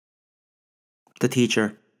The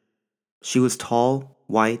teacher. She was tall,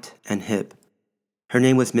 white, and hip. Her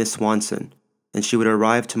name was Miss Swanson, and she would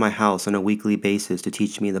arrive to my house on a weekly basis to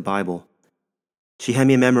teach me the Bible. She had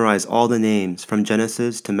me memorize all the names from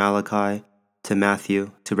Genesis to Malachi to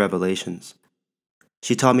Matthew to Revelations.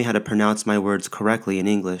 She taught me how to pronounce my words correctly in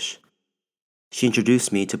English. She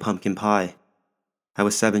introduced me to pumpkin pie. I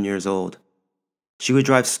was 7 years old. She would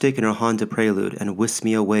drive stick in her Honda Prelude and whisk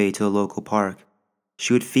me away to the local park.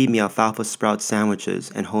 She would feed me alfalfa sprout sandwiches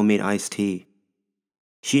and homemade iced tea.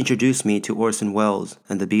 She introduced me to Orson Welles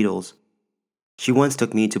and the Beatles. She once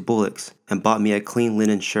took me to Bullock's and bought me a clean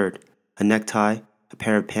linen shirt, a necktie, a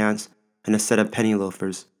pair of pants, and a set of penny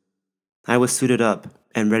loafers. I was suited up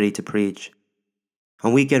and ready to preach.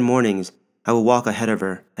 On weekend mornings, I would walk ahead of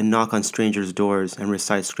her and knock on strangers' doors and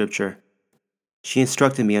recite scripture. She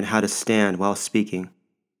instructed me on how to stand while speaking,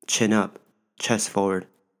 chin up, chest forward.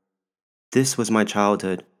 This was my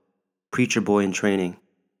childhood, preacher boy in training,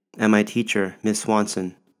 and my teacher, Miss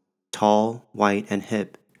Swanson, tall, white, and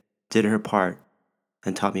hip, did her part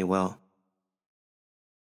and taught me well.